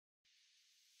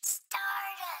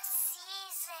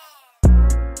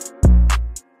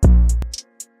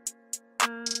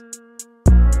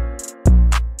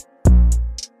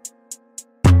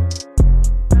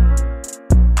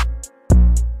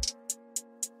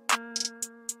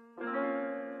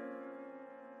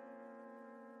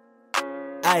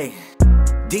Ayy.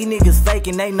 These niggas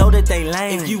faking, they know that they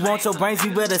lame. If you want your brains,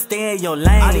 you better stay in your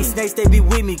lane. All these snakes, they be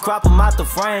with me, crop them out the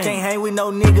frame. Can't hang with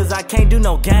no niggas, I can't do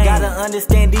no game. Gotta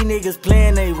understand these niggas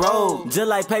playing they role. Just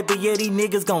like paper, yeah, these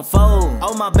niggas gon' fold.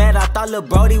 Oh my bad, I thought Lil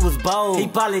Brody was bold. He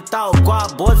probably thought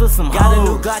guap boys with some hoes. Got a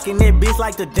new Glock in that bitch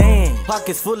like the Dan.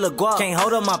 Pockets full of guap, can't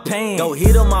hold up my pants. Go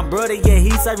hit on my brother, yeah,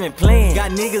 he serving plan.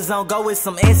 Got niggas on go with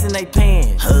some ants in they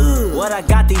pants. What I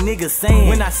got these niggas saying?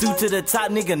 When I shoot to the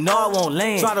top, nigga know I won't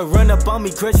land. Try to run up on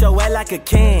me, crush your ass like a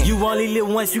can. You only live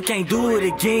once, you can't do it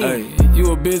again. Hey,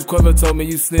 you a bitch, Quavo told me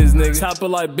you snitch, nigga. Chopper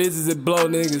like bitches, it blow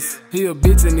niggas. He a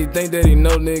bitch and he think that he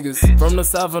know niggas. From the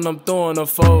south and I'm throwing the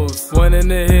foes. One in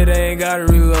the head, they ain't gotta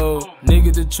reload.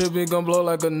 Nigga, the trip, he gon' blow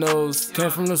like a nose. Came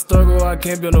from the struggle, I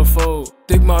can't be no foe.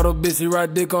 Thick model bitch, he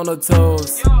ride dick on her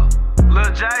toes.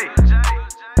 Lul Cez.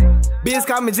 Bitch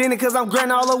call me Jenny cause I'm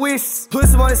granting all her wishes.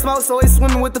 Pussy wanna smoke so it's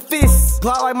swimming with the fish.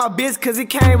 Block like my bitch cause it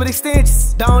came with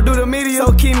extensions. Don't do the media,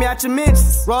 so keep me out your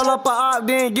mentions. Roll up a op,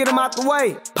 then get him out the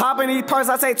way. Poppin' these purse,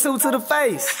 I take 2 to the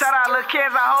face. Shout out Lul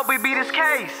Cez, I hope we beat this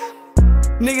case.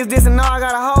 Niggas dissing, know I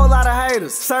got a whole lot of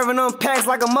haters. Serving them packs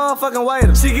like a motherfucking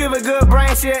waiter. She give a good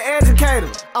brain, she an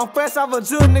educator. I'm fresh off a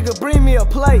jewel, nigga, bring me a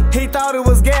plate. He thought it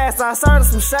was gas, so I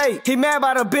served him some shade. He mad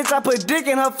by the bitch, I put dick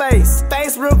in her face.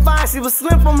 Face real fine, she was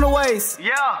slim from the waist.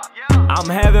 Yeah. I'm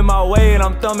having my way and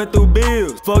I'm thumbing through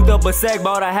bills. Fucked up a sack,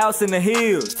 bought a house in the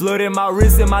hills. Flood in my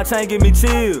wrist and my chain give me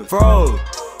chills. Froze.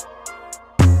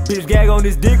 Bitch gag on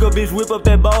this dick, or bitch whip up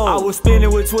that bowl. I was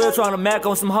spinning with 12 trying to mac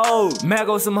on some hoes. Mac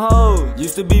on some hoes,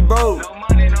 used to be broke. No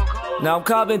money, no clothes. Now I'm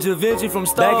copping Da Vinci from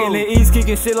Stove. Back in the east,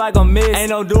 kicking shit like a miss. Ain't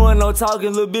no doing, no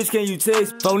talking, little bitch, can you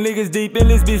text? 4 niggas deep in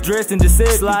this bitch dressed in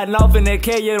Giuseppe. Sliding off in that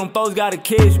K, yeah, them folks gotta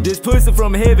catch. This pussy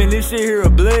from heaven, this shit here a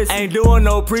bliss. Ain't doing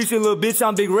no preaching, little bitch,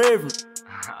 I'm big reverend.